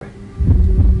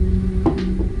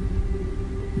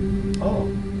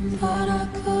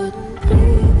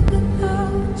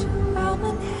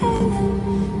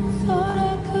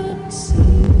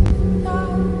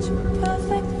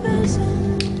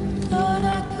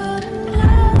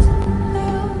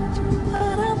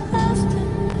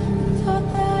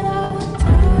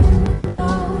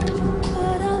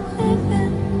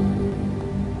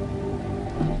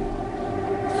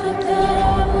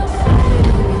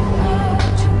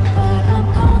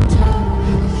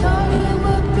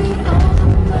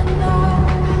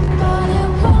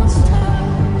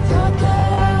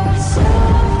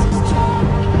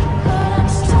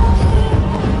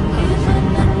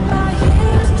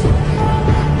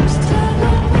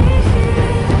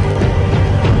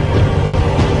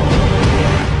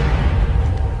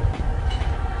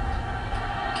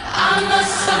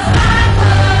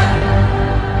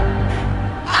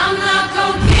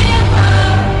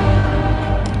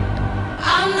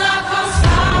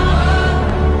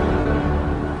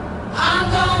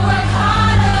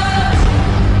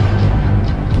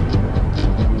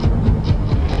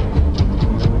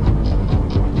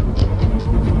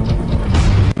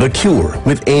Cure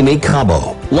with Aimee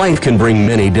Cabo. Life can bring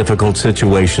many difficult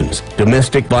situations.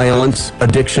 Domestic violence,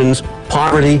 addictions,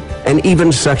 poverty, and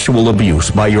even sexual abuse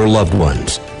by your loved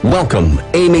ones. Welcome,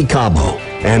 Aimee Cabo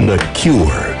and The Cure.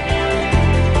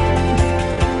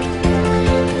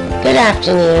 Good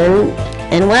afternoon,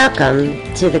 and welcome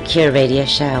to The Cure Radio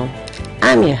Show.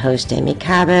 I'm your host, Aimee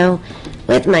Cabo,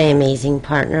 with my amazing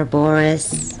partner,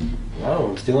 Boris.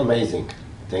 Oh, still amazing.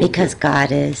 Because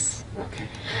God is. Okay.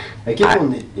 I keep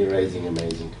on erasing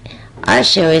amazing. Our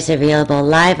show is available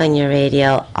live on your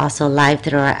radio, also live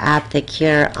through our app, The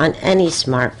Cure, on any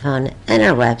smartphone, and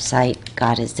our website,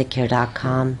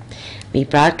 godisthecure.com. We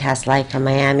broadcast live from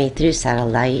Miami through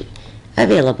satellite,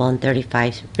 available on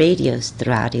 35 radios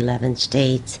throughout 11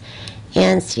 states,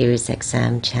 and Sirius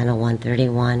XM Channel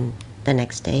 131 the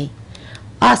next day.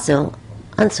 Also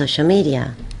on social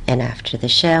media, and after the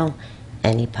show,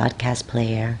 any podcast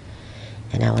player.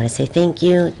 And I want to say thank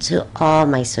you to all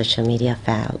my social media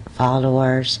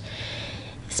followers,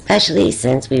 especially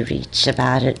since we reach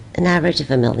about an average of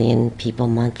 1 million people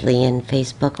monthly in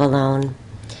Facebook alone.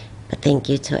 But thank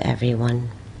you to everyone,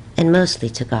 and mostly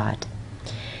to God.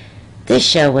 This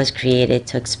show was created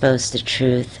to expose the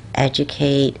truth,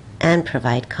 educate, and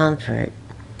provide comfort.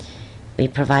 We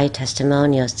provide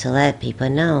testimonials to let people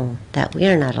know that we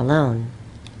are not alone,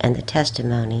 and the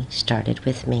testimony started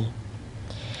with me.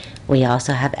 We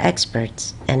also have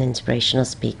experts and inspirational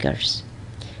speakers.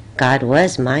 God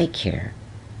was my cure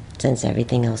since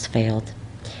everything else failed,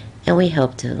 and we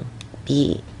hope to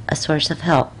be a source of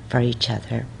help for each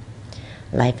other.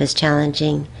 Life is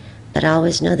challenging, but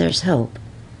always know there's hope,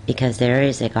 because there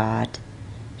is a God.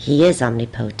 He is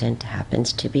omnipotent,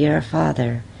 happens to be our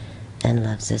Father, and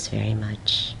loves us very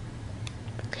much.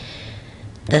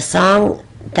 The song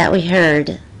that we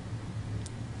heard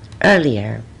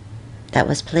earlier that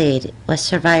was played was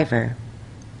Survivor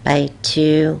by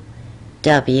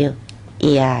 2WEI.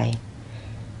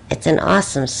 It's an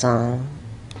awesome song,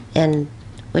 and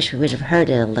wish we would have heard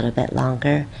it a little bit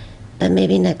longer, but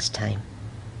maybe next time.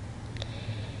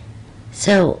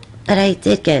 But I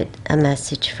did get a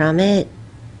message from it,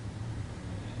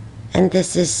 and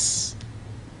this is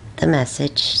the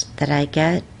message that I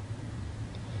get.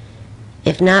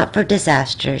 If not for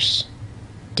disasters,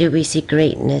 do we see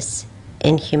greatness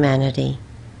in humanity?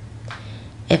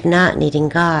 If not needing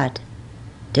God,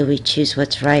 do we choose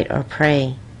what's right or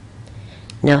pray?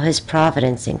 Know His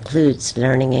providence includes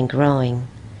learning and growing.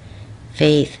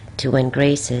 Faith to win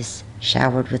graces,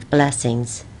 showered with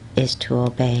blessings, is to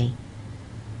obey.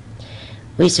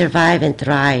 We survive and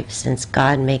thrive since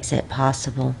God makes it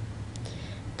possible.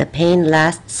 The pain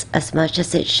lasts as much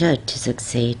as it should to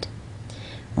succeed.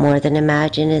 More than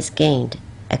imagine is gained,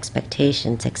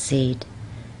 expectations exceed.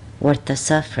 Worth the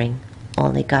suffering,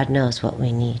 only God knows what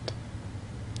we need.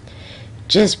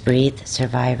 Just breathe,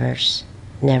 survivors,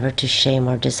 never to shame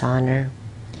or dishonor.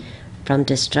 From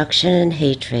destruction and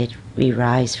hatred, we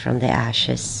rise from the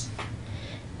ashes.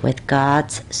 With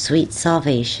God's sweet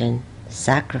salvation,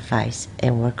 sacrifice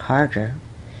and work harder.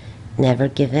 Never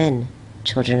give in,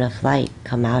 children of light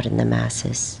come out in the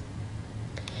masses.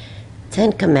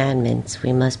 10 commandments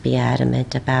we must be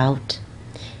adamant about.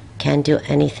 Can do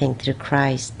anything through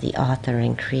Christ, the author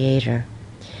and creator.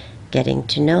 Getting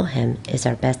to know Him is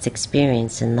our best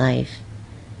experience in life.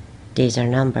 Days are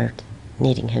numbered,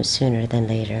 needing Him sooner than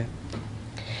later.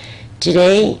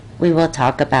 Today, we will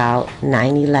talk about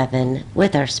 9/11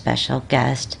 with our special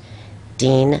guest,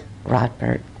 Dean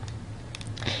Rotbart.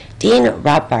 Dean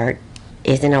Rotbart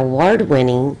is an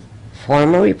award-winning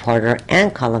former reporter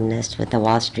and columnist with the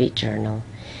Wall Street Journal,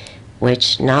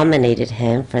 which nominated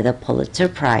him for the Pulitzer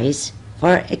Prize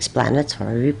for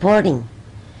explanatory reporting.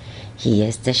 He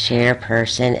is the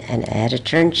chairperson and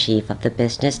editor-in-chief of the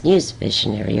Business News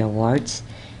Visionary Awards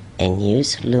and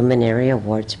News Luminary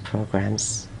Awards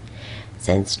programs.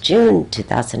 Since June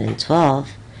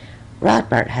 2012,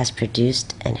 Rotbart has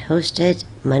produced and hosted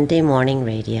Monday Morning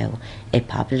Radio, a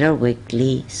popular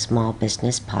weekly small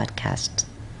business podcast.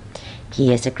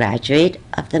 He is a graduate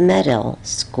of the Medill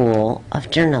School of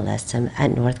Journalism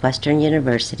at Northwestern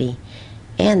University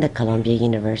and the Columbia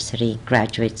University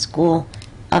Graduate School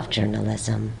of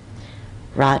Journalism.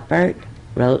 Rotbart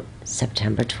wrote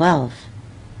September 12th,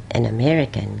 an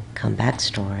American comeback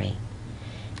story.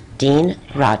 Dean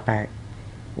Rotbart,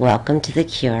 welcome to The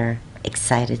Cure.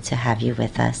 Excited to have you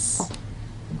with us.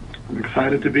 I'm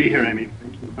excited to be here, Amy.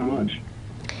 Thank you so much.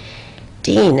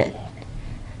 Dean,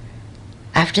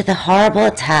 after the horrible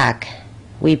attack,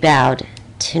 we vowed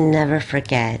to never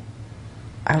forget.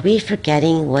 Are we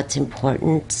forgetting what's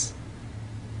important?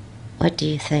 What do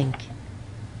you think?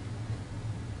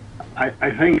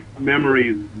 I think memory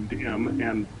is dim,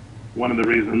 and one of the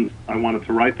reasons I wanted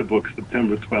to write the book,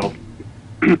 September 12th.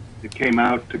 It came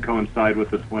out to coincide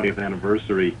with the 20th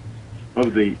anniversary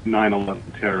of the 9/11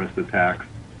 terrorist attacks,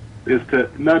 is to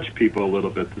nudge people a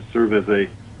little bit, to serve as a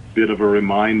bit of a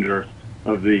reminder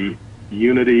of the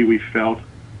unity we felt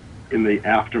in the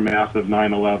aftermath of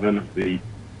 9/11, the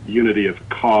unity of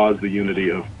cause, the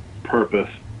unity of purpose,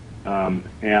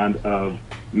 and of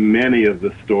many of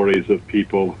the stories of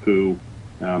people who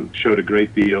showed a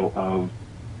great deal of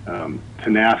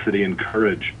tenacity and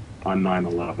courage on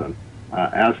 9/11.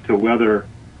 As to whether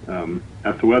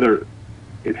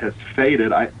it has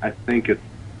faded, I think it's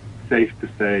safe to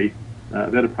say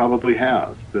that it probably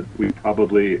has. That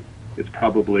it's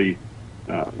probably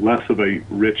less of a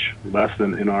rich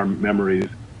lesson in our memories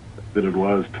than it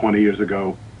was 20 years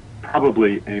ago.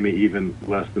 Probably, Aimee, even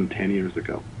less than 10 years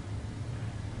ago.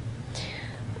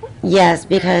 Yes,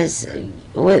 because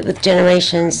with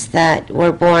generations that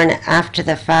were born after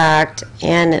the fact,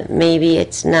 and maybe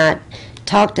it's not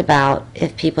talked about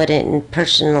if people didn't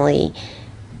personally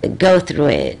go through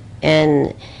it,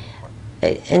 and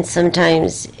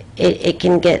sometimes it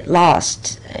can get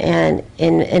lost and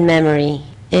in memory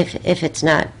if it's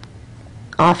not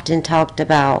often talked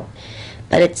about.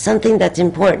 But it's something that's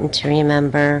important to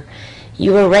remember.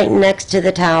 You were right next to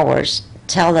the towers.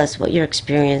 Tell us what your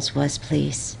experience was,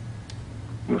 please.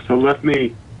 So let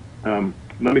me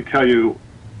tell you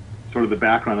sort of the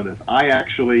background of this. I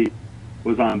actually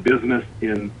was on business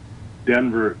in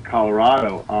Denver,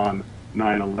 Colorado on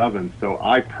 9/11, so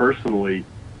I personally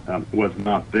was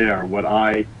not there. What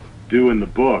I do in the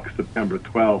book, September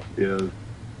 12th, is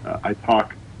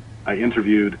I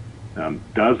interviewed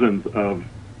dozens of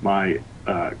my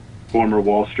former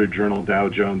Wall Street Journal, Dow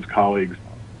Jones colleagues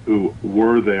who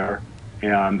were there,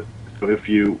 and so if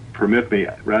you permit me,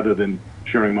 rather than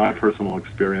sharing my personal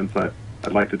experience,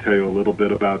 I'd like to tell you a little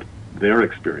bit about their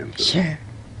experiences. Sure.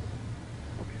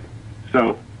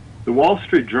 So the Wall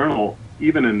Street Journal,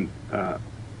 even in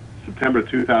September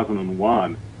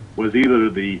 2001, was either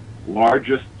the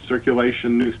largest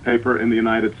circulation newspaper in the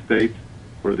United States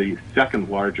or the second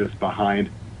largest behind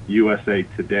USA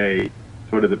Today,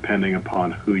 sort of depending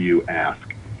upon who you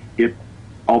ask.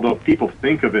 Although people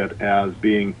think of it as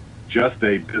being just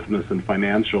a business and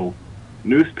financial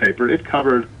newspaper, it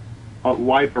covered a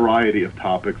wide variety of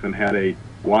topics and had a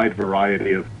wide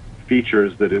variety of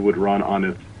features that it would run on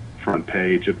its front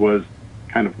page. It was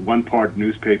kind of one part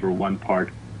newspaper, one part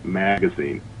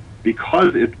magazine.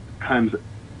 Because it comes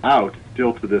out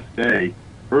still to this day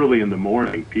early in the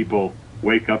morning, people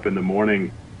wake up in the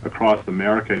morning across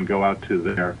America and go out to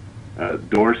their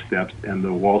doorsteps, and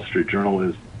the Wall Street Journal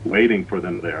is waiting for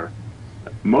them there.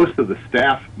 Most of the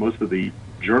staff, most of the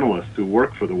journalists who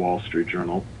work for the Wall Street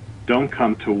Journal don't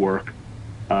come to work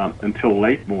until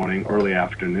late morning, early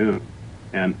afternoon.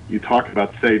 And you talk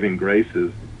about saving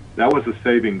graces. That was a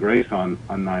saving grace on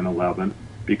 9/11,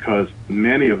 because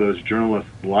many of those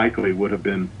journalists likely would have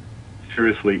been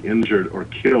seriously injured or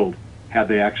killed had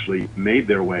they actually made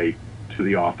their way to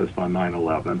the office on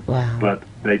 9/11. Wow. But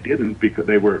they didn't, because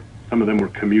some of them were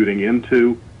commuting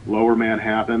into Lower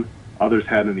Manhattan. Others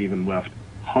hadn't even left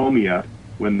home yet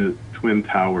when the Twin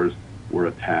Towers were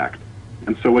attacked.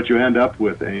 And so what you end up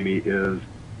with, Aimee, is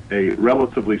a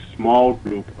relatively small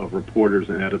group of reporters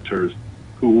and editors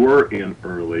who were in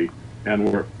early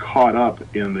and were caught up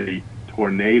in the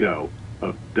tornado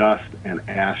of dust and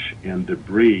ash and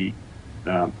debris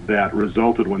that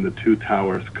resulted when the two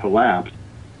towers collapsed.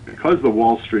 Because the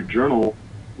Wall Street Journal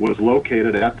was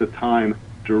located at the time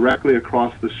directly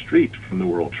across the street from the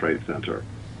World Trade Center.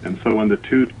 And so when the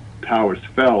two towers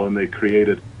fell and they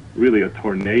created really a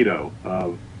tornado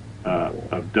of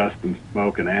dust and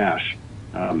smoke and ash,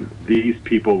 these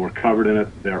people were covered in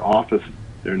it. Their office,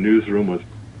 their newsroom was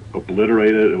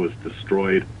obliterated. It was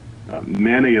destroyed.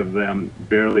 Many of them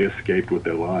barely escaped with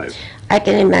their lives. I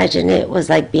can imagine it was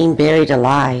like being buried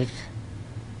alive.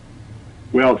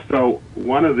 Well, so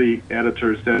one of the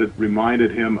editors said it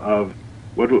reminded him of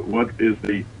what is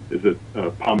it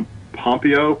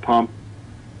Pompeo?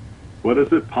 What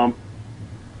is it?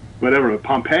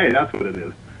 Pompeii, that's what it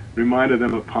is. Reminded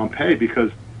them of Pompeii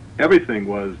because everything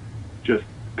was just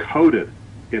coated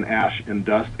in ash and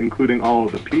dust, including all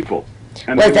of the people.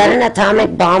 And was that an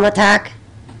atomic bomb attack?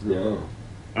 No.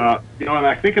 And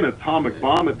I think an atomic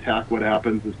bomb attack, what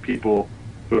happens is people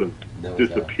sort of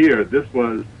disappear. This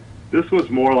was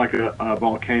more like a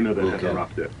volcano that had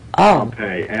erupted. Oh.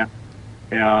 Pompeii.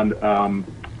 And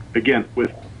again,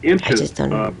 with inches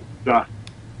of dust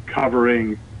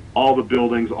covering all the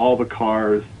buildings, all the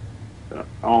cars,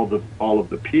 all of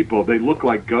the people. They look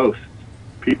like ghosts.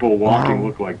 People walking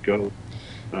look like ghosts.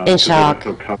 In shock.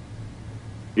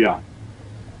 Yeah,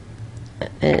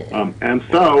 And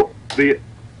so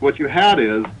what you had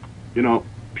is,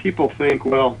 people think,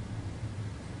 well,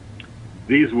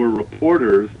 these were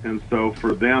reporters, and so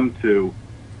for them to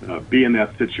be in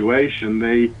that situation,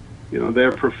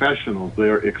 they're professionals,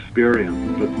 they're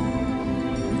experienced. But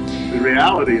the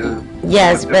reality is...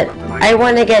 Yes, but I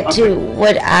want to get to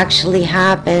what actually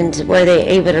happened. Were they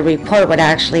able to report what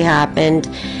actually happened?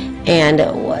 And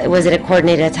was it a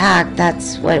coordinated attack?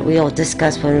 That's what we'll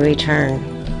discuss when we return.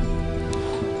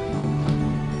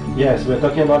 Yes, we're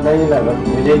talking about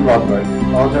 9/11 with Dean Rotbart,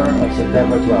 author of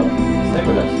September 12th. Stay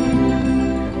with us.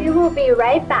 We will be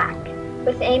right back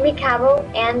with Aimee Cabo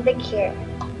and The Cure.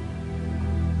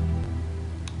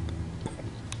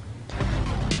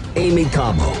 Aimee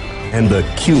Cabo and The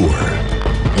Cure.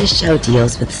 This show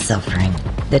deals with suffering,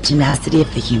 the tenacity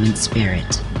of the human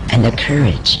spirit, and the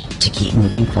courage to keep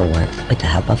moving forward with the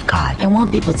help of God. I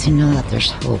want people to know that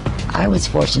there's hope. I was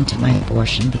forced into my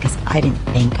abortion because I didn't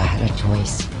think I had a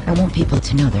choice. I want people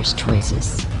to know there's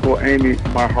choices. Well, Aimee,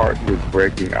 my heart is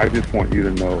breaking. I just want you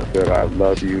to know that I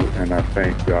love you and I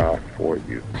thank God for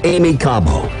you. Aimee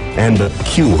Cabo and The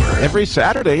Cure. Every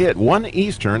Saturday at 1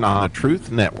 Eastern on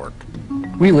Truth Network.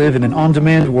 We live in an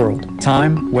on-demand world.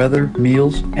 Time, weather,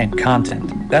 meals, and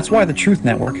content. That's why the Truth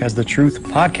Network has the Truth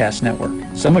Podcast Network.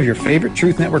 Some of your favorite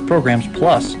Truth Network programs,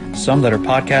 plus some that are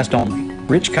podcast only.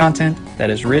 Rich content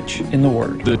that is rich in the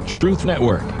Word. The Truth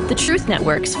Network. The Truth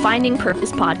Network's Finding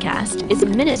Purpose podcast is a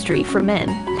ministry for men.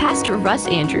 Pastor Russ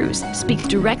Andrews speaks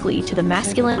directly to the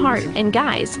masculine heart, and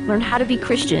guys learn how to be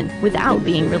Christian without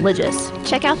being religious.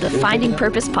 Check out the Finding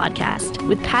Purpose podcast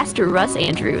with Pastor Russ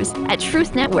Andrews at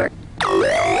Truth Network.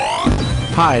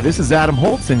 Hi, this is Adam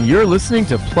Holtz, and you're listening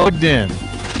to Plugged In.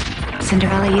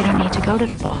 Cinderella, you don't need to go to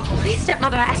the ball. Please,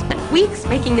 stepmother, I spent weeks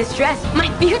making this dress. My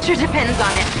future depends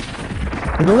on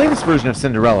it. In the latest version of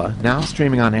Cinderella, now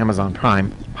streaming on Amazon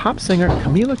Prime, pop singer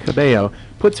Aimee Cabo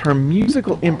puts her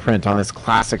musical imprint on this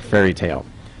classic fairy tale.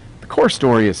 The core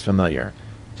story is familiar.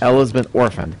 Ella's been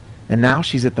orphaned, and now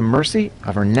she's at the mercy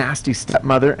of her nasty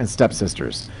stepmother and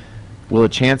stepsisters. Will a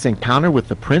chance encounter with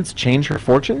the prince change her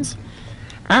fortunes?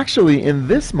 Actually, in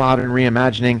this modern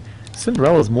reimagining,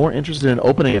 Cinderella is more interested in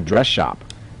opening a dress shop.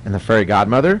 And the fairy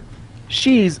godmother?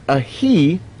 She's a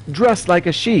he dressed like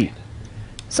a she.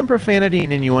 Some profanity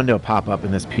and innuendo pop up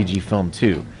in this PG film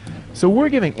too. So we're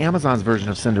giving Amazon's version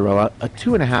of Cinderella a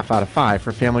 2.5 out of 5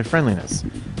 for family friendliness.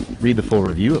 Read the full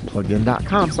review at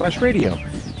pluggedin.com/radio.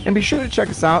 And be sure to check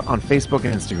us out on Facebook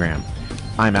and Instagram.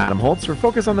 I'm Adam Holtz for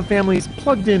Focus on the Family's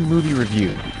Plugged In Movie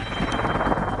Review.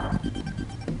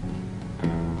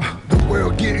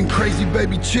 World getting crazy,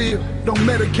 baby, chill. Don't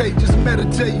medicate, just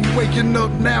meditate. You waking up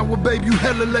now, well, baby, you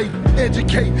hella late.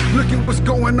 Educate, look at what's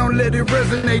going on, let it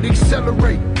resonate,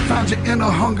 accelerate. Find your inner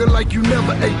hunger like you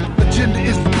never ate. Agenda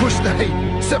is to push the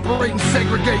hate, separate and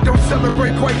segregate. Don't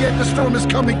celebrate quite yet, the storm is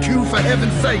coming, Q, for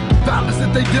heaven's sake. Violence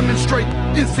that they demonstrate,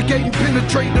 instigate and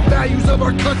penetrate. The values of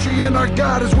our country and our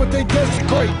God is what they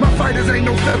desecrate. My fighters ain't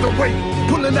no featherweight,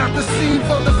 pulling out the seam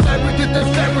for the fabric that they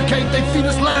fabricate. They feed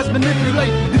us lies,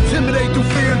 manipulate, intimidate through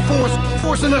fear and force,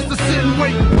 forcing us to sit and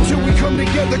wait until we come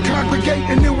together, congregate,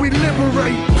 and then we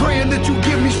liberate. Praying that you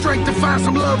give me strength to find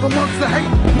some love amongst the hate.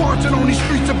 Marching on these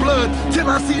streets of blood till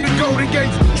I see the golden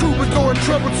gates. Troubadour and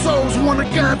troubled souls, one of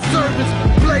God's servants.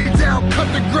 Blades out, cut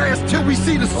the grass till we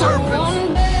see the serpents.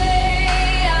 One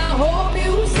day I hope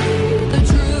you see the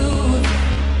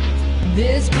truth.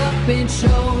 This puppet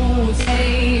show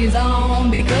stays on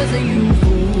because of you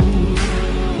fools.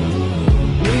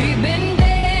 We've been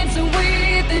dancing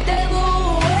with the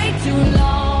devil way too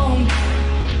long.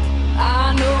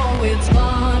 I know it's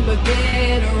fun, but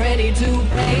get ready to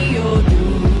pay your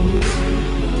dues.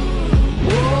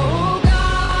 Oh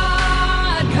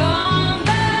God, come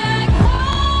back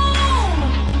home.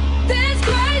 This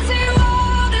crazy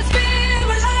world is filled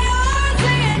with liars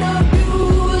and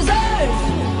abusers.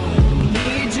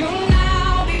 Need you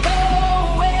now before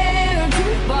we're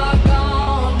too far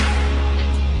gone.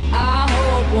 I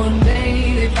hope one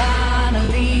day they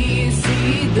finally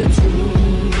see the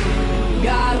truth.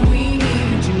 God, we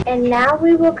need you. And now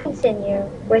we will continue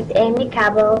with Aimee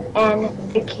Cabo and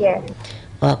The Cure.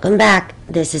 Welcome back.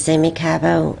 This is Aimee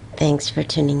Cabo. Thanks for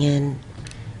tuning in.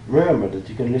 Remember that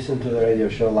you can listen to the radio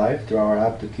show live through our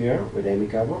app The Cure with Aimee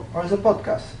Cabo or as a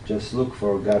podcast. Just look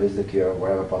for God is the Cure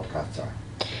wherever podcasts are.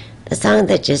 The song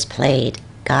that just played,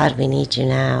 God We Need You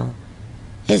Now,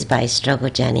 is by Struggle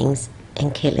Jennings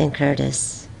and Caitlin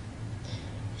Curtis.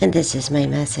 And this is my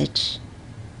message.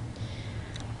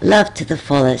 Love to the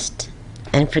fullest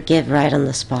and forgive right on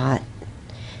the spot.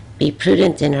 Be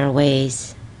prudent in our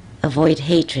ways. Avoid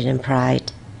hatred and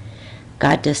pride.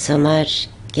 God does so much,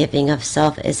 Giving of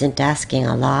self isn't asking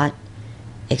a lot.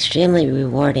 Extremely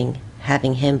rewarding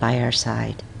having Him by our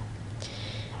side.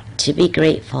 To be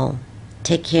grateful,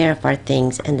 take care of our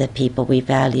things and the people we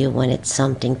value when it's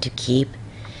something to keep.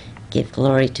 Give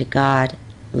glory to God,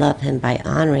 love Him by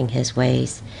honoring His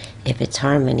ways if it's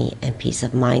harmony and peace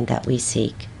of mind that we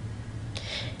seek.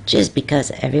 Just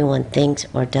because everyone thinks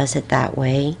or does it that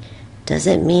way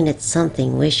doesn't mean it's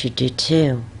something we should do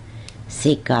too.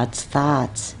 Seek God's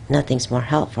thoughts. Nothing's more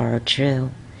helpful or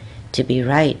true. To be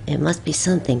right, it must be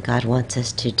something God wants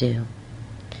us to do.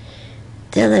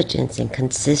 Diligence and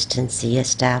consistency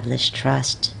establish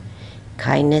trust.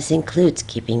 Kindness includes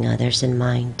keeping others in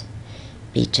mind.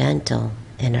 Be gentle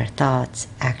in our thoughts,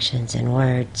 actions, and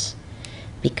words.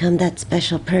 Become that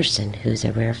special person who's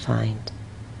a rare find.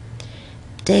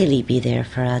 Daily be there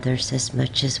for others as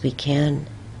much as we can.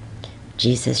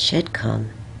 Jesus should come,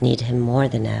 need Him more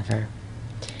than ever.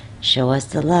 Show us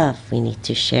the love we need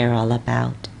to share all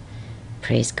about.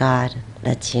 Praise God,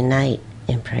 let's unite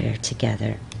in prayer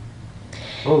together.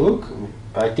 Oh, look,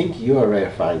 I think you are a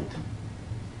rare find.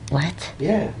 What?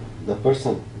 Yeah, the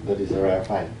person that is a rare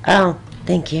find. Oh,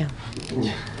 thank you.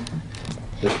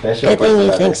 The special Good thing person you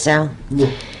that think is- so.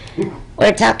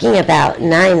 We're talking about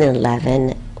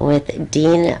 9/11 with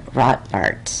Dean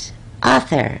Rotbart,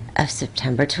 author of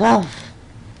September 12th.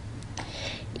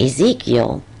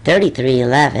 Ezekiel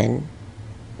 33:11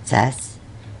 says,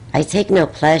 I take no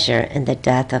pleasure in the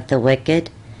death of the wicked,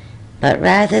 but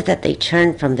rather that they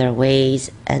turn from their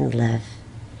ways and live.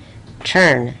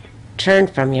 Turn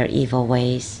from your evil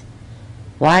ways.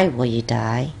 Why will you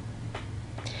die?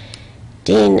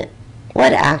 Dean,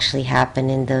 what actually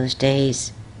happened in those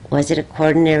days? Was it a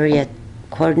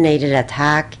coordinated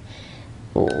attack?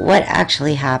 What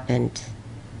actually happened?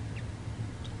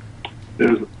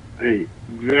 There's a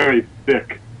very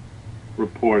thick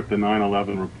report, the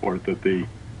 9/11 report that the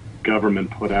government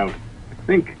put out. I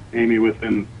think, Amy,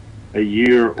 within a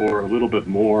year or a little bit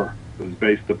more. It was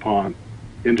based upon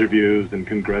interviews and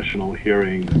congressional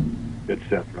hearings,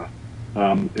 etc.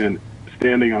 And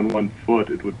standing on one foot,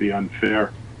 it would be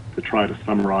unfair to try to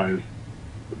summarize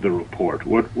the report.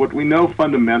 What we know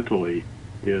fundamentally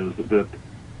is that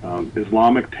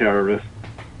Islamic terrorists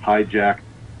hijacked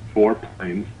 4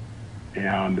 planes,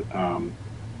 and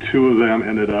 2 of them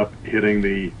ended up hitting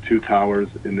the 2 towers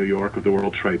in New York of the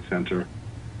World Trade Center.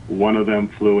 1 of them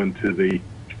flew into the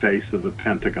face of the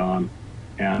Pentagon,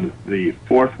 and the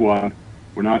 4th one,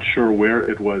 we're not sure where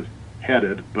it was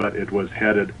headed, but it was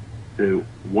headed to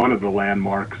one of the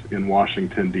landmarks in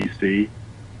Washington, D.C.,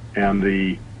 and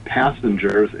the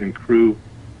passengers and crew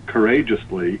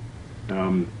courageously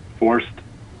forced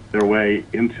their way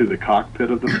into the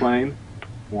cockpit of the plane,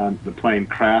 and the plane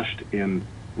crashed in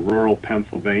rural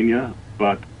Pennsylvania,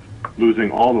 but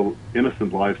losing all the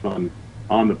innocent lives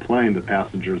on the plane, the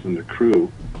passengers and the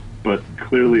crew, but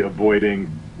clearly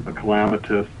avoiding a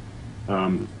calamitous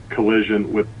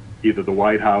collision with either the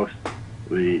White House,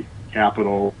 the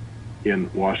Capitol in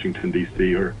Washington,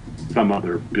 D.C., or some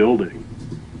other building.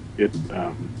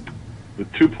 The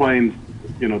 2 planes,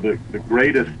 the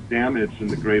greatest damage and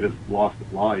the greatest loss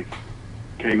of life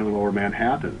came in lower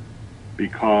Manhattan,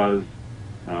 because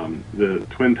the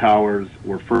Twin Towers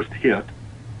were first hit,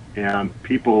 and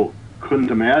people couldn't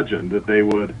imagine that they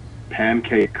would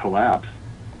pancake collapse.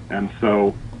 And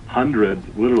so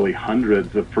literally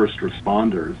hundreds of first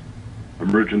responders,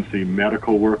 emergency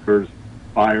medical workers,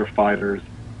 firefighters,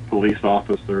 police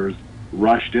officers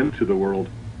rushed into the World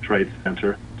Trade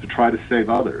Center to try to save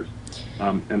others.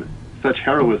 And such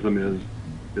heroism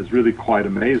is really quite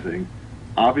amazing.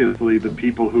 Obviously, the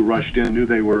people who rushed in knew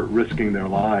they were risking their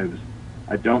lives.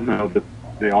 I don't know that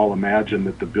they all imagined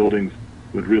that the buildings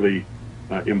would really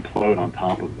implode on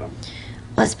top of them.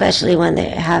 Especially when they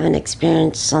haven't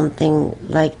experienced something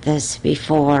like this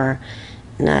before.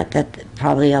 Not that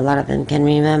probably a lot of them can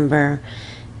remember.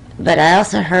 But I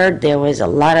also heard there was a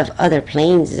lot of other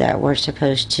planes that were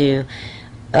supposed to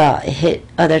hit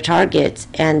other targets,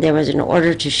 and there was an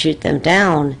order to shoot them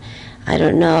down. I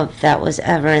don't know if that was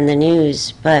ever in the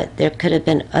news, but there could have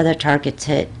been other targets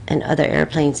hit and other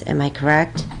airplanes. Am I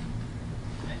correct?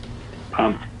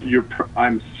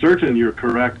 I'm certain you're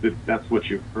correct that that's what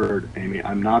you heard, Amy.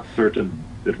 I'm not certain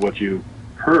that what you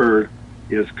heard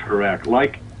is correct.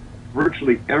 Like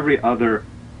virtually every other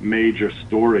major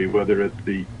story, whether it's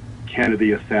the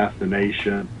Kennedy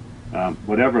assassination,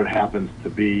 whatever it happens to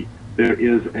be, there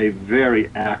is a very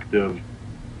active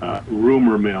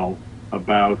rumor mill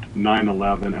about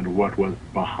 9/11 and what was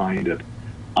behind it.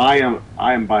 I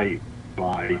am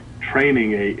by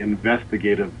training a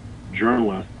investigative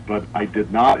journalist, but I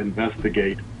did not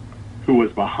investigate who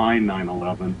was behind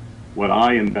 9/11. What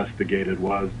I investigated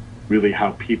was really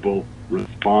how people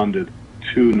responded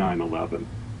to 9/11.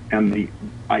 And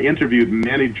I interviewed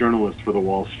many journalists for the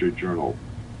Wall Street Journal.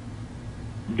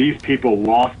 These people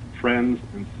lost friends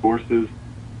and sources.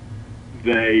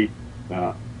 They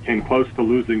came close to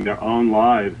losing their own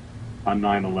lives on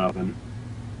 9/11.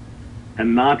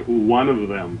 And not one of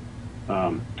them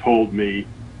told me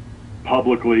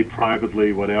publicly,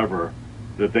 privately, whatever,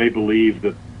 that they believed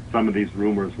that some of these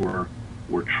rumors were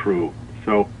true.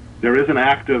 So there is an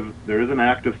active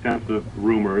sense of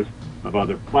rumors of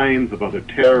other planes, of other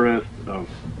terrorists, of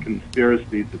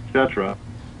conspiracies, etc.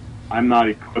 I'm not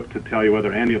equipped to tell you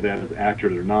whether any of that is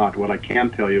accurate or not. What I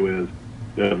can tell you is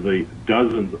that of the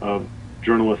dozens of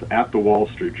journalists at the Wall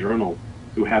Street Journal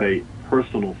who had a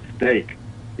personal stake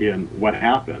in what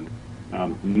happened,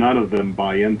 none of them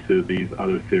buy into these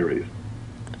other theories.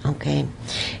 Okay.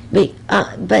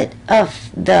 But of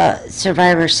the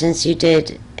survivors, since you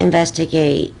did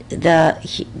investigate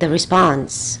the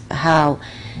response, how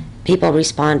people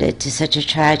responded to such a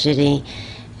tragedy,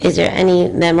 is there any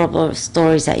memorable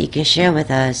stories that you can share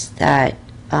with us that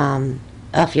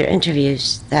of your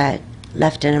interviews that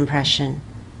left an impression?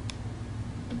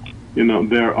 You know,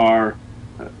 there are,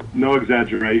 no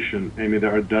exaggeration, Amy,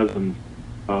 there are dozens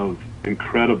of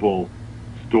incredible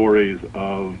stories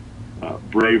of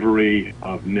bravery,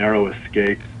 of narrow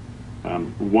escapes.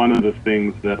 One of the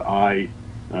things that I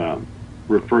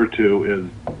refer to is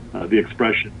the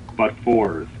expression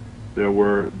but-fors. There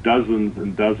were dozens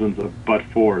and dozens of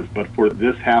but-fors. But for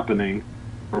this happening,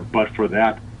 or but for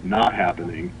that not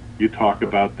happening, you talk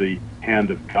about the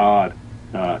hand of God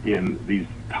in these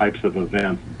types of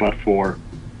events. But for,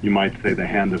 you might say, the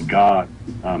hand of God,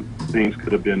 things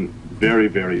could have been very,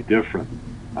 very different.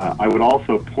 I would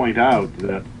also point out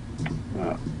that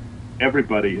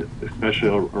everybody, especially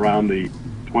around the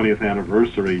 20th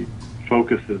anniversary,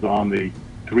 focuses on the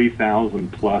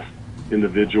 3,000 plus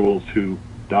individuals who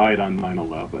died on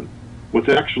 9/11. What's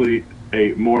actually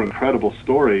a more incredible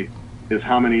story is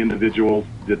how many individuals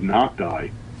did not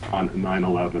die on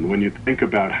 9/11. When you think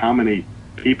about how many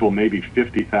people, maybe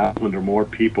 50,000 or more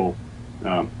people,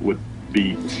 would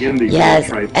be in the Yes,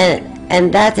 right.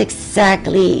 and that's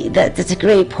exactly, that's a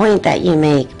great point that you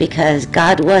make, because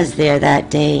God was there that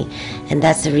day, and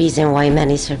that's the reason why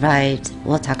many survived.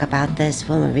 We'll talk about this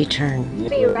when we return. We'll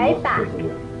be right back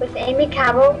with Aimee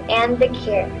Cabo and The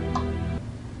Cure.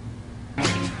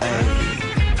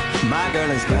 My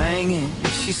girl is banging,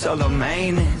 she's solo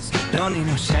maintenance. Don't need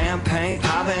no champagne,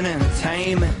 poppin'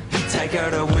 entertainment. Take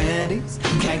her to Wendy's,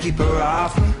 can't keep her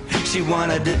off me. She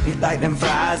wanna dip me like them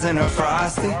fries in her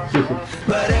frosty.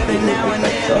 But every now and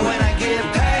then when I get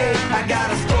paid, I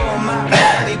gotta spoil my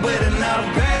body with enough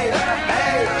pay.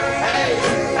 Hey, hey,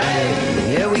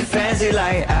 hey. Yeah, we fancy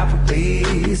like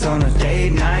Applebee's on a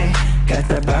date night. Got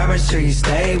that Bourbon Street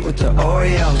steak with the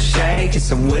Oreo shake and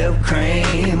some whipped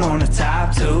cream on the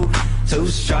top two. Two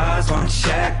straws, one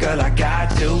check, girl, I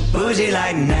got you. Bougie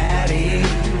like Natty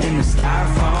in the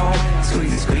styrofoam.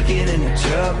 Squeaking in the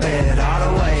truck bed all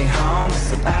the way home.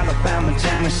 Some Alabama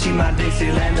jam and she my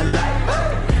Dixieland delight.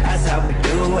 That's how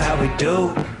we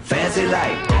do, fancy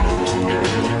like.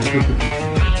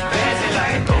 Fancy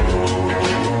like.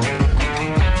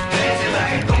 Fancy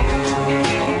like.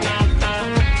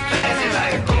 Fancy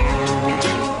like.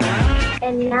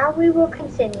 And now we will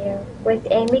continue with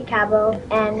Aimee Cabo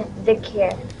and The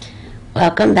Cure.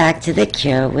 Welcome back to The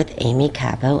Cure with Aimee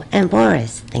Cabo and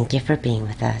Boris. Thank you for being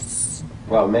with us.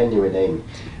 Well, mainly with Amy.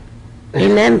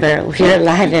 Remember, we're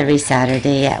live every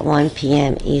Saturday at 1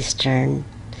 p.m. Eastern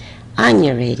on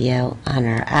your radio, on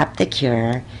our app, The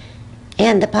Cure,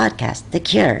 and the podcast, The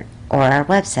Cure, or our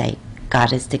website,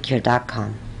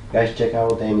 godisthecure.com. Guys, check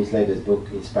out Amy's latest book,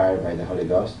 Inspired by the Holy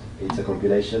Ghost. It's a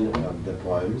compilation of the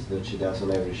poems that she does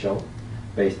on every show,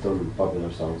 based on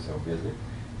popular songs, obviously.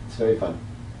 It's very fun.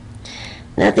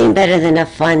 Nothing better than a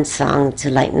fun song to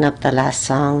lighten up the last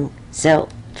song. So,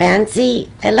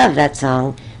 Fancy, I love that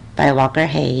song by Walker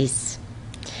Hayes.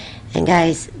 And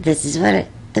guys, this is what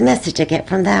the message I get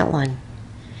from that one.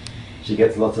 She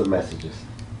gets lots of messages.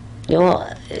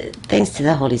 Well, thanks to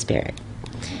the Holy Spirit.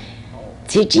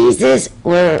 To Jesus,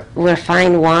 we're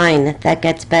fine wine that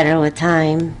gets better with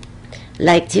time.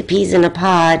 Like two peas in a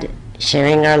pod,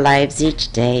 sharing our lives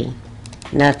each day.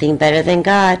 Nothing better than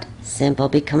God, simple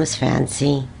becomes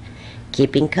fancy.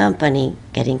 Keeping company,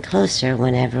 getting closer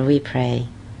whenever we pray.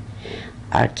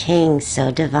 Our King so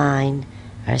divine,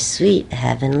 our sweet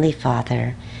heavenly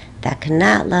Father, that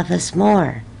cannot love us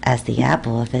more as the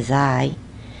apple of his eye.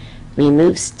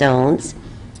 Remove stones,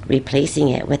 replacing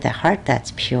it with a heart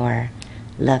that's pure.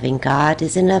 Loving God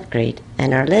is an upgrade,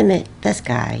 and our limit, the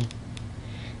sky.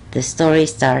 The story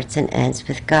starts and ends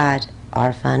with God,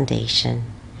 our foundation.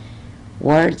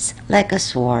 Words like a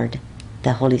sword,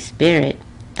 the Holy Spirit,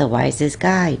 the wisest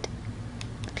guide.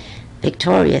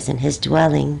 Victorious in his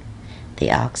dwelling,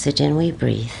 the oxygen we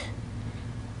breathe.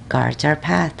 Guards our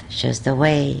path, shows the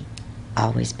way,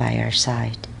 always by our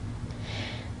side.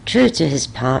 True to his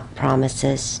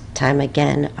promises, time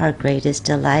again our greatest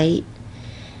delight.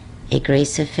 A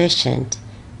grace sufficient,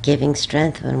 giving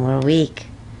strength when we're weak.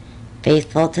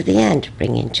 Faithful to the end,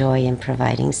 bringing joy and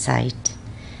providing sight.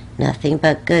 Nothing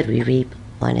but good we reap,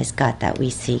 one is God that we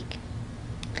seek.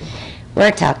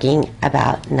 We're talking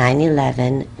about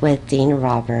 9/11 with Dean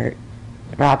Rotbart,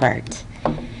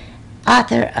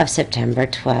 author of September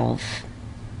 12th.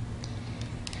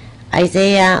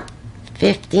 Isaiah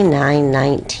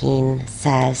 59:19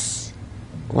 says,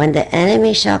 "When the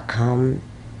enemy shall come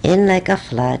in like a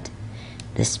flood,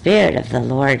 the Spirit of the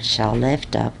Lord shall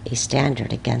lift up a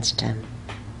standard against him."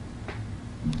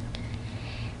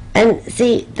 And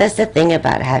see, that's the thing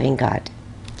about having God.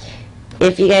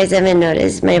 If you guys haven't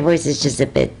noticed, my voice is just a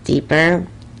bit deeper.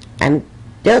 I'm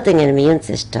building an immune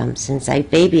system since I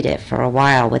babied it for a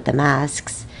while with the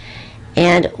masks.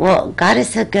 And, well, God is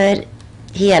so good,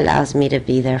 he allows me to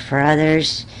be there for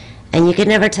others, and you can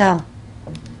never tell.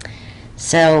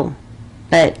 So,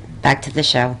 but back to the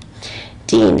show.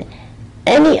 Dean,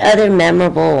 any other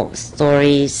memorable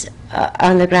stories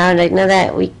on the ground? I know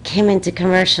that we came into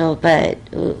commercial, but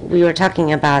we were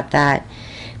talking about that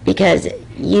because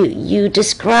you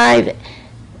describe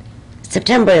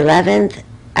September 11th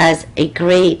as a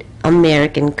great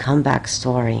American comeback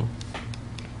story.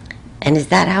 And is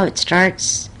that how it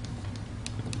starts?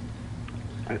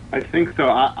 I think so.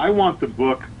 I want the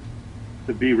book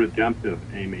to be redemptive,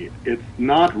 Aimee. It's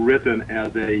not written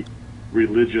as a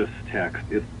religious text.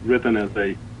 It's written as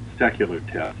a secular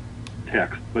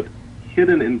text. But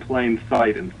hidden in plain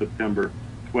sight in September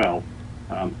 12th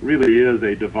really is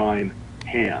a divine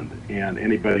hand. And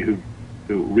anybody who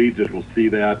reads it will see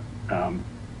that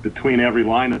between every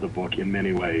line of the book in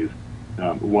many ways.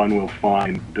 One will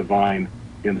find divine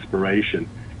inspiration.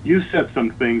 You said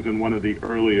some things in one of the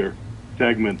earlier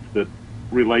segments that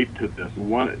relate to this.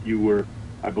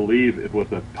 I believe it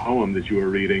was a poem that you were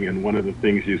reading, and one of the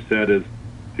things you said is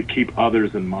to keep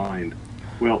others in mind.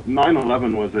 Well,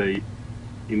 9/11 was a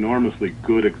enormously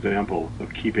good example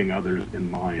of keeping others in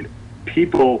mind.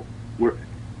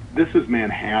 This is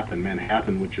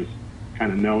Manhattan, which is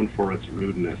kind of known for its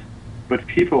rudeness, but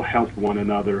people helped one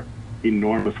another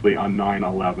enormously on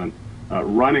 9/11.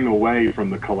 Running away from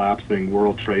the collapsing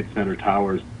World Trade Center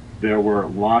towers, there were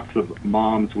lots of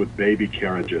moms with baby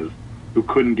carriages who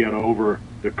couldn't get over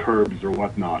the curbs or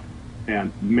whatnot,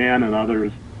 and men and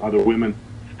other women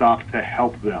stopped to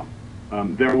help them.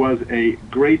 There was a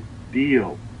great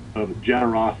deal of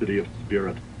generosity of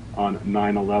spirit on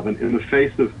 9/11 in the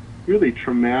face of really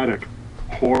traumatic,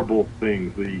 horrible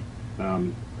things.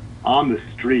 On the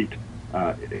street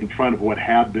in front of what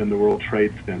had been the World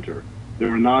Trade Center, there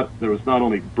was not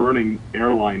only burning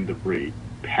airline debris,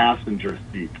 passenger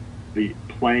seats, the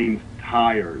plane's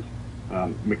tires,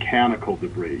 mechanical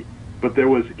debris, but there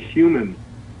was human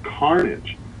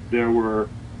carnage. There were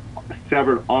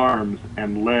severed arms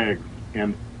and legs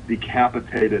and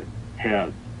decapitated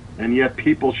heads. And yet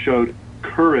people showed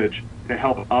courage to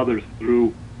help others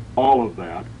through all of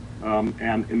that.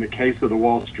 And in the case of the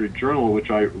Wall Street Journal,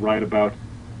 which I write about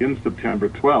in September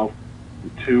 12th,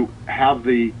 to have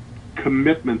the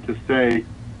commitment to say,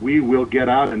 we will get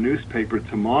out a newspaper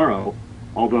tomorrow,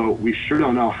 although we sure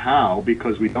don't know how,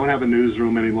 because we don't have a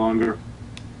newsroom any longer.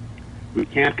 We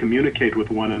can't communicate with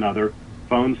one another.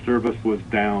 Phone service was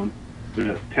down.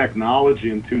 The technology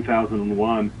in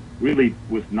 2001 really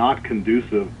was not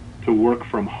conducive to work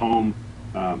from home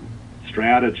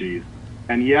strategies.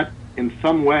 And yet, in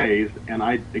some ways, and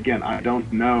I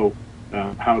don't know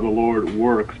how the Lord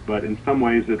works, but in some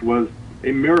ways it was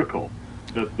a miracle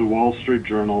that the Wall Street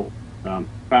Journal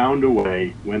found a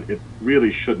way, when it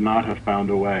really should not have found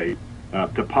a way,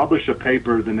 to publish a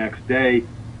paper the next day.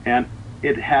 And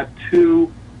it had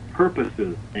two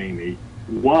purposes, Aimee.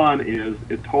 One is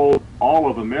it told all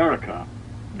of America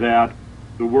that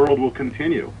the world will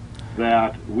continue,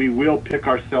 that we will pick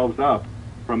ourselves up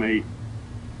from a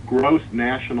gross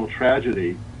national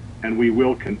tragedy, and we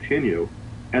will continue.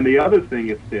 And the other thing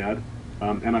it said,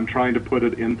 and I'm trying to put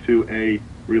it into a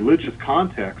religious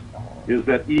context, is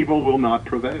that evil will not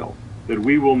prevail, that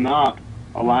we will not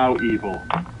allow evil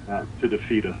to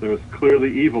defeat us. There is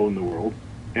clearly evil in the world,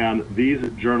 and these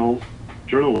journalists,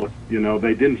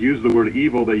 they didn't use the word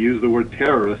evil, they used the word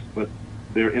terrorist, but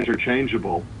they're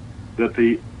interchangeable, that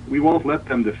we won't let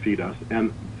them defeat us.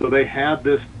 And so they had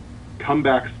this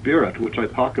comeback spirit, which I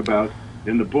talk about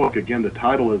in the book. Again, the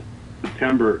title is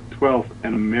September 12th,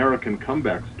 An American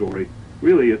Comeback Story.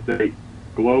 Really, it's a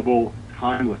global,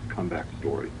 timeless comeback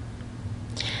story.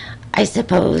 I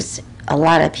suppose a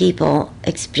lot of people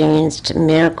experienced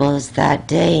miracles that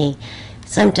day.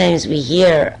 Sometimes we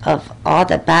hear of all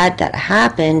the bad that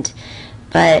happened,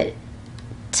 but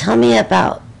tell me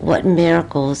about what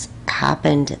miracles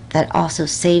happened that also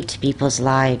saved people's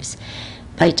lives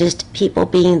by just people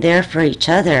being there for each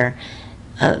other,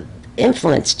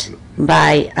 influenced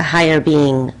by a higher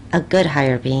being, a good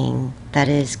higher being, that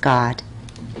is God.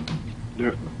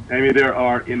 Aimee, there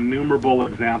are innumerable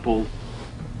examples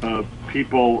of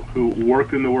people who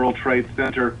work in the World Trade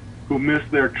Center who missed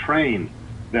their train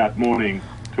that morning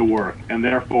to work and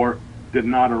therefore did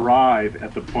not arrive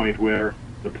at the point where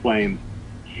the planes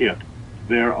hit.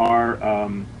 There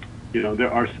are,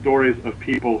 there are stories of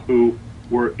people who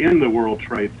were in the World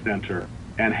Trade Center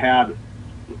and had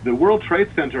the World Trade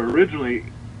Center originally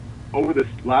over this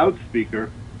loudspeaker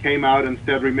came out and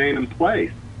said, "Remain in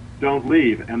place, don't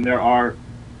leave." And there are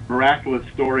miraculous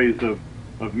stories of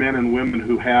men and women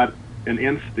who had an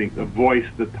instinct, a voice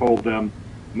that told them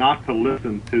not to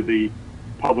listen to the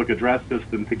public address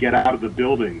system, to get out of the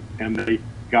building, and they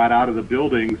got out of the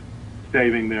buildings,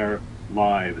 saving their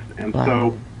lives. And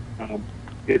so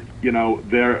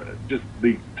there just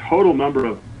the total number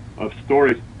of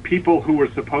stories, people who were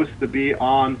supposed to be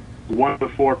on one of the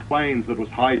 4 planes that was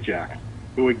hijacked,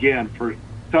 who again, for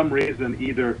some reason,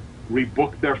 either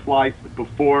rebooked their flights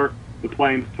before the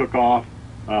planes took off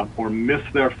or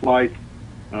missed their flights.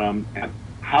 And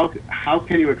how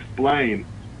can you explain,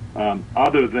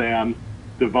 other than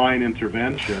divine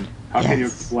intervention, how can you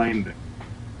explain that?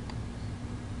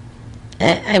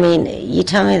 I mean, you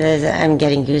tell me that I'm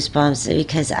getting goosebumps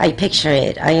because I picture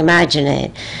it, I imagine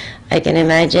it. I can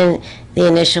imagine the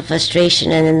initial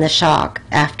frustration and then the shock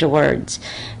afterwards.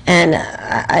 And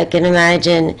I can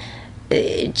imagine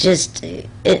just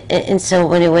in so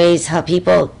many ways how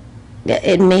people,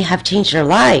 it may have changed their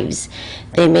lives.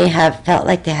 They may have felt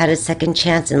like they had a second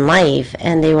chance in life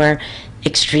and they were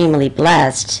extremely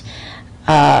blessed.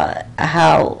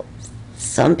 How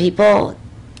some people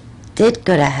did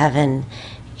go to heaven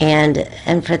and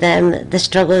for them the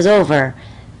struggle is over.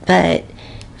 But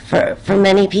for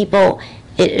many people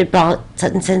it brought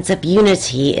a sense of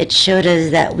unity. It showed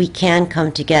us that we can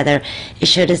come together. It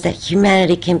showed us that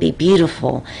humanity can be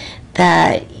beautiful,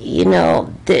 that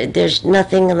there's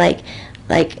nothing like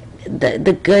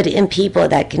the good in people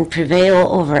that can prevail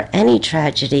over any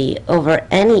tragedy, over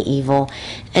any evil,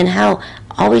 and how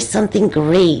always something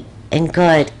great and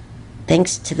good,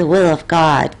 thanks to the will of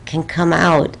God, can come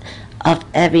out of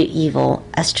every evil,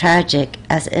 as tragic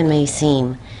as it may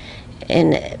seem.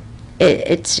 And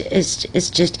it's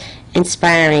just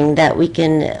inspiring that we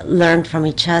can learn from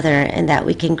each other and that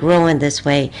we can grow in this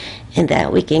way and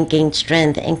that we can gain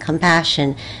strength and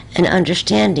compassion and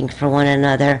understanding for one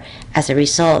another as a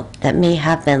result that may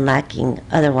have been lacking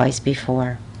otherwise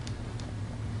before.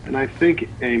 And I think,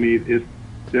 Aimee,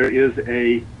 there is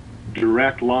a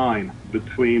direct line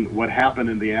between what happened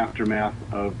in the aftermath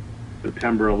of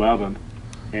September 11th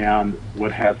and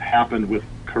what has happened with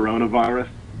coronavirus,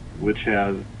 which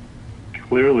has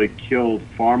clearly killed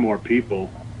far more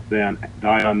people than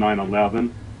died on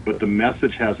 9/11, but the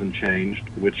message hasn't changed,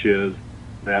 which is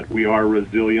that we are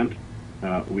resilient,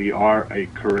 we are a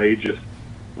courageous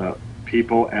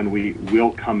people, and we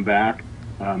will come back.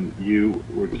 You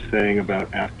were saying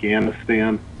about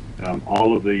Afghanistan,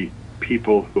 all of the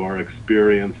people who are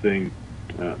experiencing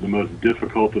the most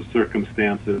difficult of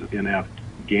circumstances in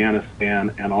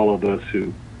Afghanistan, and all of us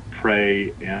who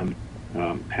pray and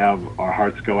have our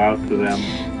hearts go out to them.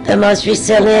 The most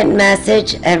resilient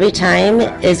message every time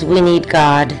is we need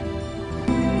God.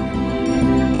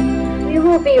 We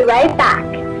will be right back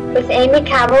with Aimee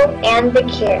Cabo and The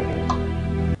Cure.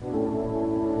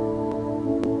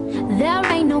 There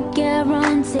ain't no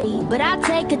guarantee, but I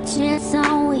take a chance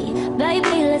on we.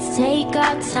 Baby, let's take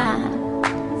our time.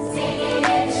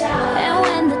 And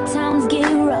when the times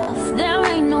get rough, there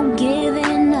ain't no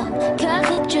giving up, 'cause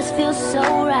it just feels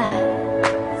so right.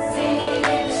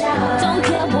 Don't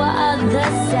care what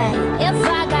others say, if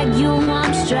I got you,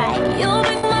 I'm straight. You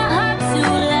make my heart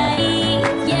too late.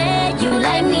 Yeah, you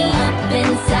light me up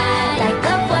inside like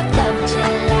the 4th of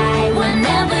July.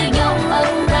 Whenever you're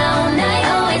around, I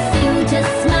always seem to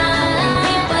smile.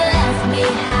 People ask me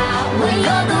how, well,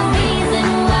 you're the reason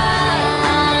why.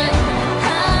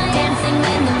 I'm dancing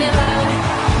in the mirror,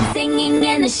 singing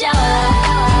in the shower.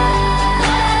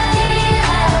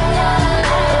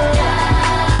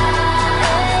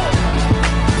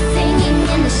 Singing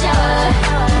in the shower.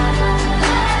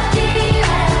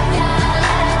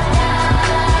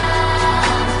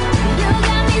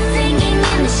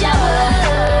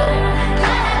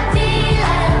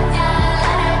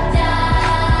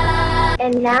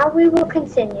 Now we will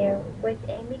continue with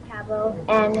Aimee Cabo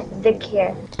and The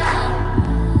Cure.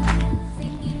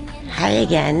 Hi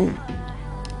again,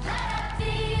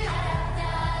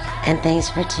 and thanks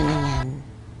for tuning in.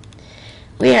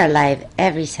 We are live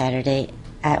every Saturday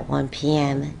at 1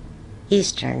 p.m.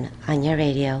 Eastern on your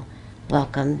radio.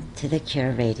 Welcome to The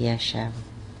Cure Radio Show.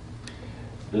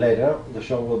 Later, the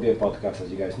show will be a podcast,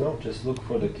 as you guys know. Just look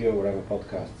for The Cure wherever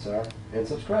podcasts are and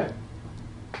subscribe.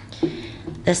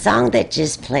 The song that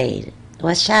just played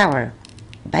was Shower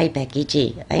by Becky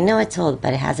G. I know it's old,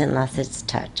 but it hasn't lost its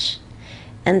touch.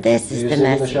 And this is the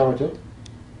message. You sing in the shower too?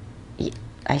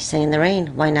 I sing in the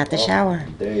rain. Why not the shower?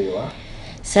 There you are.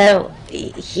 So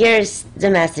here's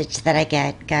the message that I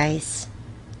get, guys.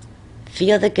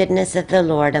 Feel the goodness of the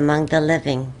Lord among the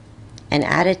living, an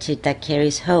attitude that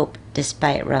carries hope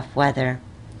despite rough weather.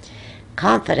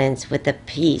 Confidence with the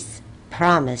peace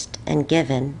promised and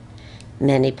given.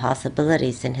 Many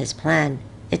possibilities in His plan.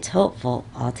 It's hopeful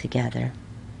altogether.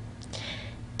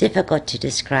 Difficult to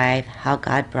describe how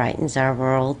God brightens our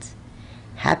world.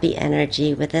 Happy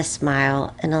energy with a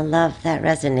smile and a love that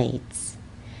resonates.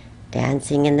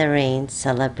 Dancing in the rain,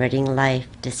 celebrating life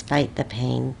despite the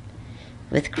pain.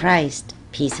 With Christ,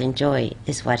 peace and joy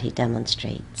is what He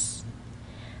demonstrates.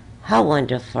 How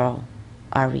wonderful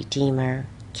our Redeemer,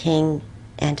 King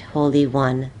and Holy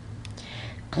One.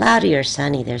 Cloudy or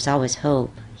sunny, there's always hope.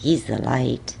 He's the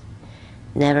light.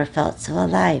 Never felt so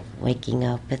alive, waking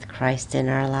up with Christ in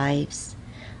our lives.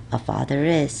 A Father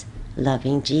is,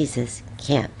 loving Jesus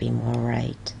can't be more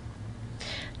right.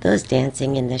 Those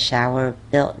dancing in the shower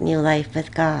built new life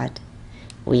with God.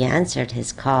 We answered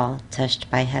His call,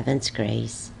 touched by heaven's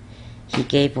grace. He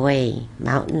gave way,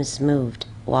 mountains moved,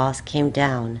 walls came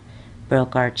down,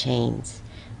 broke our chains.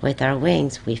 With our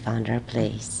wings we found our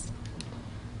place.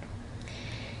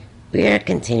 We are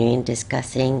continuing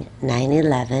discussing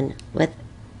 9/11 with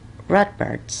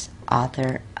Rotbart,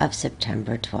 author of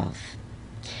September 12th.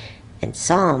 And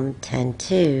Psalm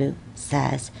 10:2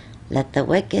 says, "Let the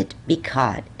wicked be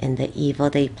caught in the evil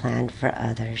they planned for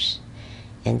others."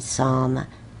 And Psalm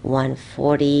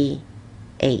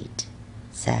 148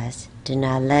 says, "Do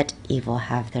not let evil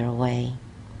have their way."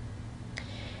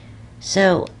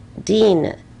 So,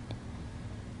 Dean,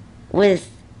 with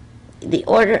the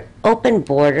open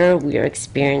border we are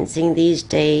experiencing these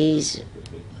days,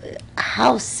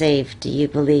 how safe do you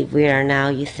believe we are now,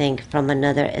 you think, from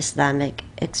another Islamic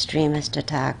extremist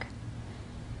attack?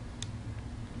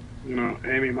 You know,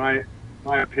 Amy, my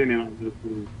opinion on this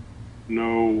is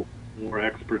no more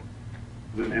expert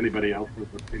than anybody else's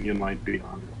opinion might be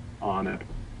on it.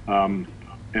 And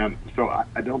so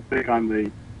I don't think I'm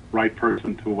the right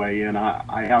person to weigh in.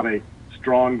 I have a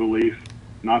strong belief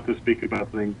not to speak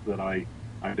about things that I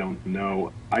don't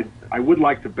know. I would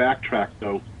like to backtrack,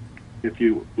 though, if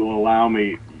you will allow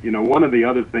me. You know, one of the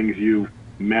other things you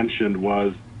mentioned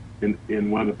was, in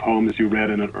one of the poems you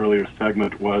read in an earlier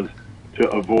segment, was to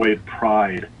avoid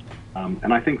pride.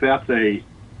 And I think that's a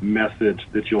message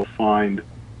that you'll find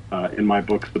in my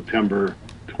book, September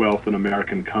 12th, An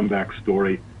American Comeback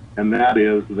Story. And that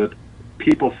is that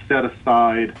people set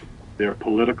aside their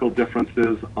political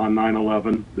differences on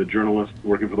 9/11. The journalists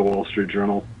working for the Wall Street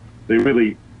Journal, they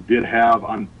really did have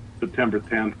on September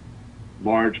 10th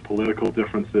large political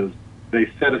differences. They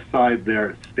set aside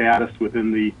their status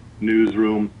within the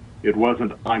newsroom. It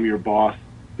wasn't, I'm your boss,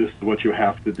 this is what you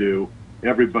have to do.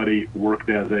 Everybody worked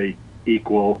as a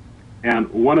equal.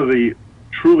 And one of the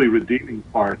truly redeeming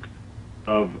parts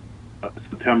of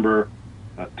September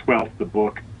 12th, the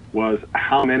book, was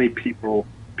how many people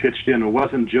pitched in. It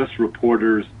wasn't just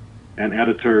reporters and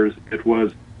editors. It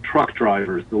was truck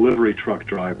drivers, delivery truck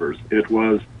drivers. It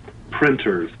was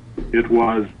printers. It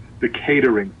was the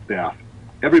catering staff.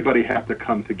 Everybody had to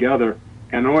come together.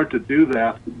 And in order to do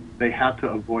that, they had to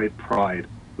avoid pride,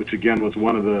 which again was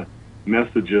one of the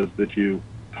messages that you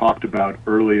talked about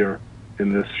earlier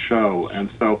in this show. And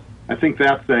so I think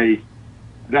that's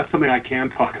something I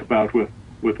can talk about with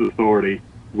authority,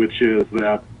 which is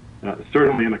that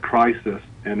certainly in a crisis,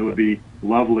 and it would be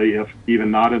lovely if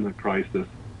even not in a crisis,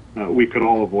 we could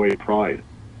all avoid pride.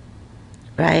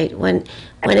 Right. When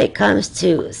it comes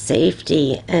to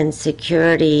safety and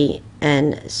security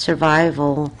and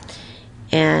survival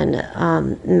and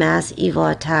mass evil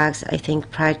attacks, I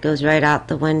think pride goes right out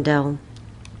the window.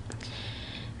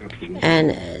 Absolutely.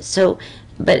 And so,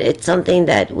 but it's something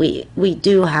that we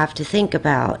do have to think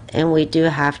about, and we do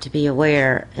have to be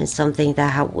aware, and something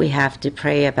that we have to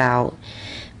pray about,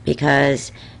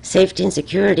 because safety and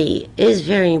security is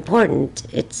very important.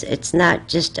 It's not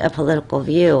just a political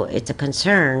view, it's a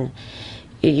concern.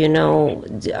 You know,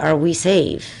 are we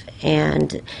safe?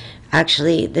 And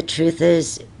actually the truth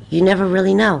is, you never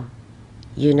really know.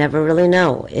 You never really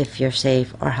know if you're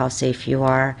safe or how safe you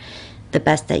are. The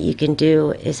best that you can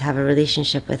do is have a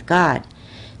relationship with God.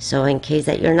 So in case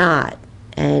that you're not,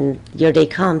 and your day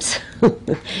comes,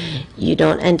 you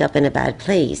don't end up in a bad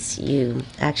place. You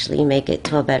actually make it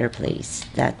to a better place.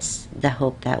 That's the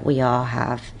hope that we all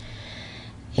have.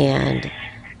 And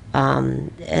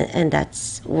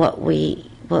that's what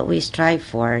we strive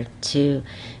for, to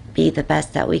be the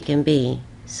best that we can be,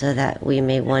 so that we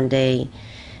may one day,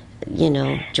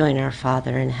 join our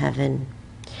Father in heaven.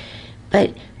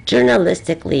 But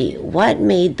journalistically, what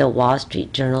made the Wall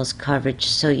Street Journal's coverage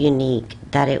so unique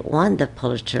that it won the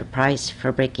Pulitzer Prize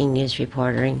for breaking news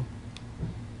reporting?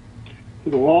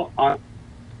 On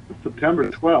September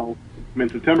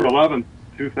 11th,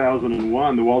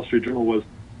 2001, the Wall Street Journal was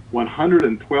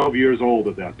 112 years old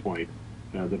at that point.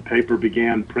 The paper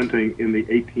began printing in the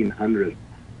 1800s,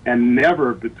 and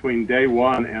never between day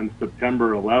one and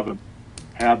September 11th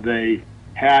had they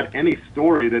had any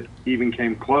story that even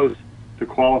came close to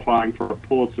qualifying for a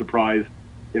Pulitzer Prize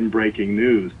in breaking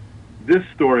news. This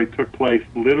story took place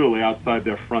literally outside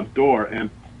their front door, and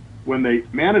when they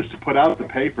managed to put out the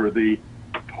paper, the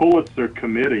Pulitzer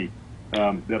Committee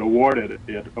that awarded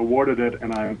it,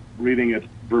 and I'm reading it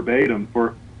verbatim,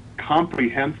 for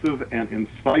comprehensive and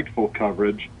insightful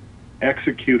coverage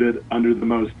executed under the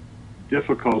most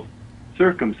difficult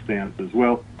circumstances.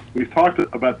 Well, we've talked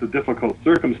about the difficult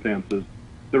circumstances.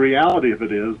 The reality of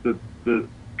it is that the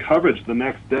coverage the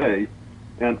next day,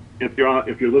 and if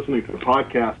you're listening to the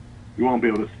podcast, you won't be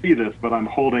able to see this, but I'm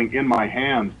holding in my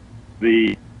hands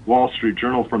the Wall Street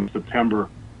Journal from September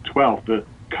 12th. The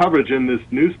coverage in this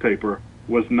newspaper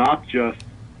was not just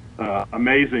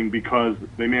amazing because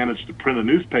they managed to print a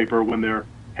newspaper when their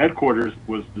headquarters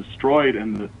was destroyed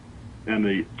and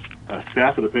the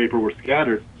staff of the paper were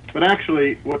scattered, but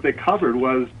actually what they covered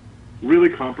was really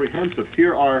comprehensive.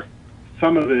 Here are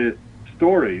some of the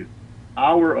stories.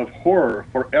 Hour of horror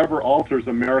forever alters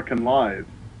American lives.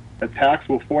 Attacks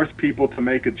will force people to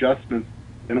make adjustments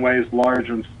in ways large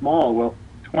and small. Well,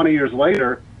 20 years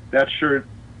later, that sure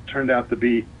turned out to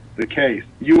be the case.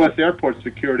 U.S. airport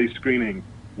security screening,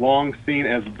 long seen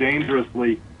as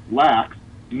dangerously lax,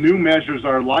 new measures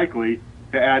are likely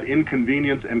to add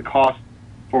inconvenience and cost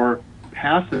for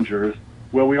passengers.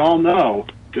 Well, we all know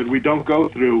that we don't go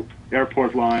through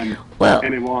airport lines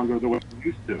any longer the way we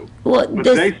used to. But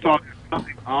they saw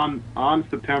something on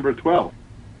September 12th.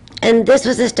 And this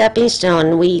was a stepping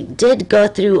stone. We did go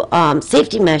through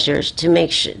safety measures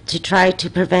to try to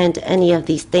prevent any of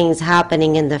these things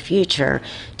happening in the future.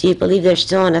 Do you believe they're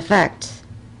still in effect?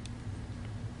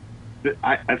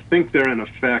 I think they're in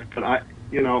effect, but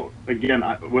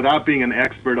without being an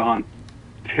expert on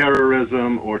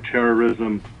terrorism or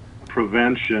terrorism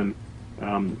prevention,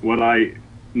 what I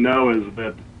know is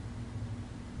that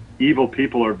evil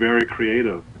people are very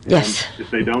creative. Yes. And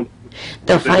if they don't,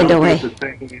 they'll find a way.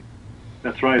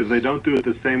 That's right. If they don't do it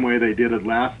the same way they did it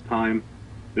last time,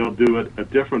 they'll do it a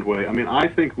different way. I mean, I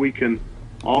think we can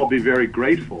all be very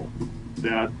grateful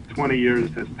that 20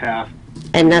 years has passed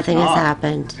and nothing has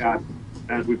happened.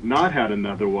 And we've not had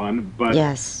another one, but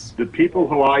yes, the people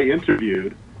who I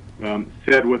interviewed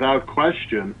said without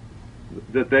question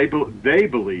that they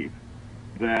believe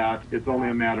that it's only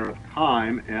a matter of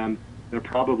time, and they're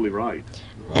probably right.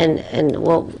 And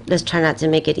well, let's try not to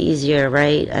make it easier,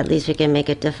 right? At least we can make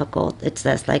it difficult. It's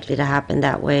less likely to happen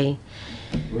that way.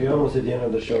 We almost at the end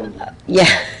of the show. Yeah.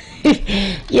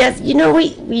 Yes,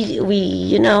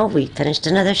 we finished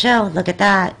another show. Look at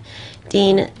that.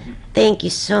 Dean, thank you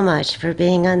so much for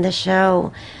being on the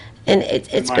show. And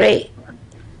it's great.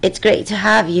 It's great to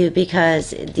have you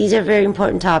because these are very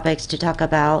important topics to talk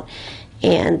about.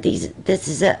 And this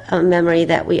is a memory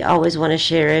that we always want to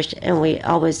cherish and we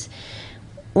always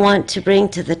want to bring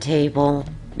to the table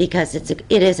because it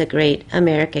is a great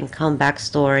American comeback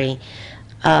story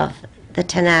of the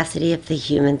tenacity of the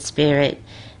human spirit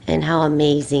and how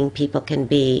amazing people can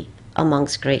be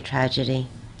amongst great tragedy.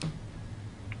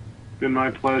 It's been my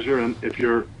pleasure, and if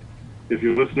your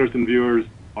listeners and viewers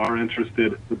are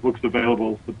interested, the book's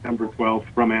available September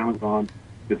 12th from Amazon.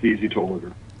 It's easy to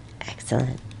order.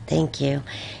 Excellent. Thank you.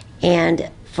 And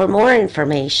for more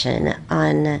information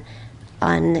on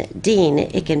Dean,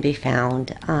 it can be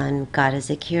found on God is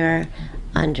a Cure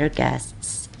under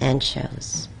guests and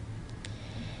shows.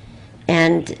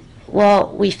 And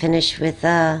well, we finish with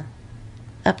a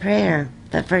prayer.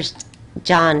 But first,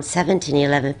 John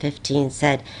 17:11-15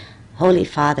 said, Holy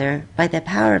Father, by the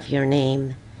power of your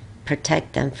name,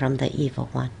 protect them from the evil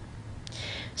one.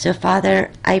 So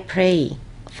Father, I pray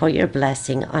for your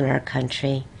blessing on our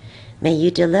country. May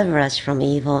you deliver us from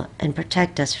evil and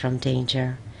protect us from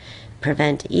danger.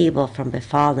 Prevent evil from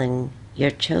befalling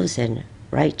your chosen,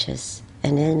 righteous,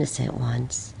 and innocent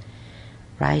ones.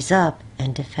 Rise up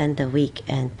and defend the weak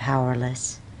and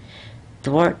powerless.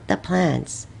 Thwart the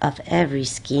plans of every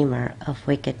schemer of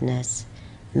wickedness,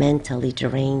 mentally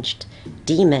deranged,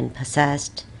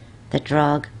 demon-possessed, the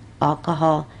drug,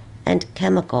 alcohol, and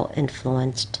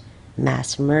chemical-influenced,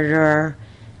 mass murderer,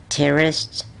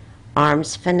 terrorist,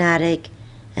 arms fanatic,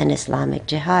 and Islamic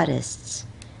jihadists.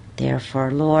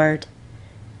 Therefore, Lord,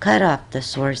 cut off the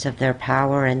source of their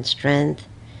power and strength,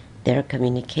 their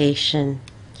communication,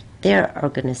 their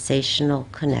organizational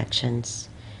connections,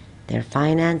 their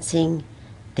financing,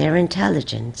 their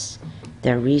intelligence,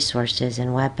 their resources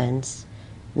and weapons.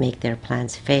 Make their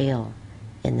plans fail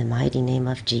in the mighty name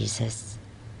of Jesus.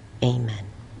 Amen.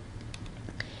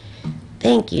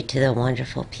 Thank you to the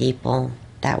wonderful people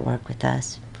that work with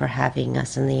us for having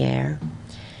us in the air.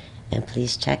 And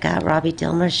please check out Robbie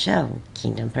Dilmer's show,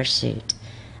 Kingdom Pursuit,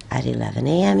 at 11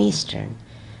 a.m. Eastern,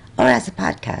 or as a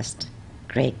podcast.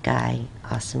 Great guy,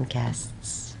 awesome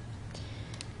guests.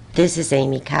 This is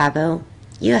Aimee Cabo.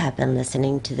 You have been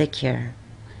listening to The Cure.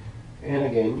 And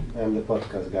again, I'm the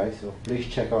podcast guy, so please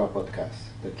check our podcast,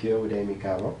 The Cure with Aimee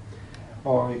Cabo.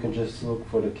 Or you can just look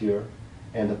for The Cure,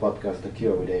 and the podcast The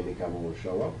Cure with Aimee Cabo will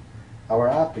show up. Our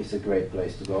app is a great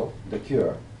place to go, The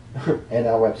Cure, and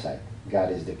our website,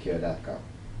 godisthecure.com.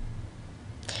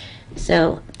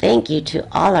 So thank you to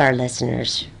all our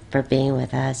listeners for being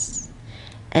with us.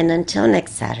 And until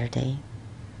next Saturday,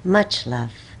 much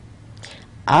love.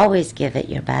 Always give it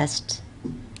your best.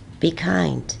 Be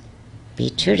kind. Be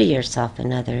true to yourself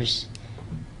and others.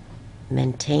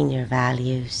 Maintain your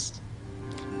values.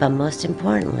 But most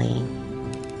importantly,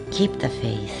 keep the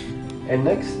faith. And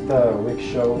next week's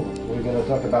show, we're going to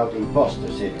talk about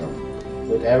imposter syndrome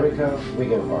with Erica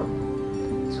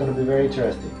Wigenhorn. It's going to be very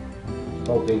interesting.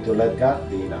 Hoping to let God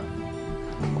be enough.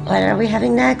 What are we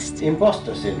having next?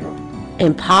 Imposter syndrome.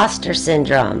 Imposter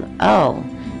syndrome. Oh,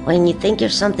 when you think you're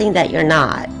something that you're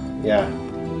not. Yeah,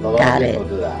 a lot of people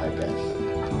do that, I guess.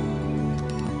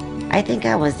 I think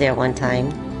I was there one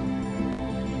time.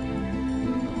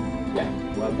 Yeah,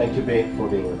 well, thank you, babe, for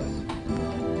being with us.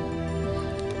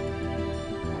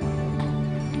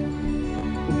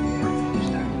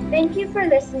 Thank you for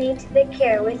listening to The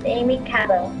Cure with Aimee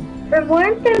Cabo. For more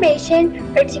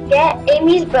information or to get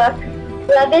Aimee's book,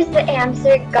 Love is the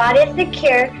Answer, God is the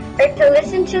Cure, or to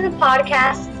listen to the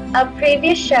podcasts of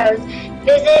previous shows,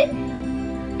 visit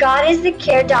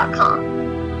godisthecure.com.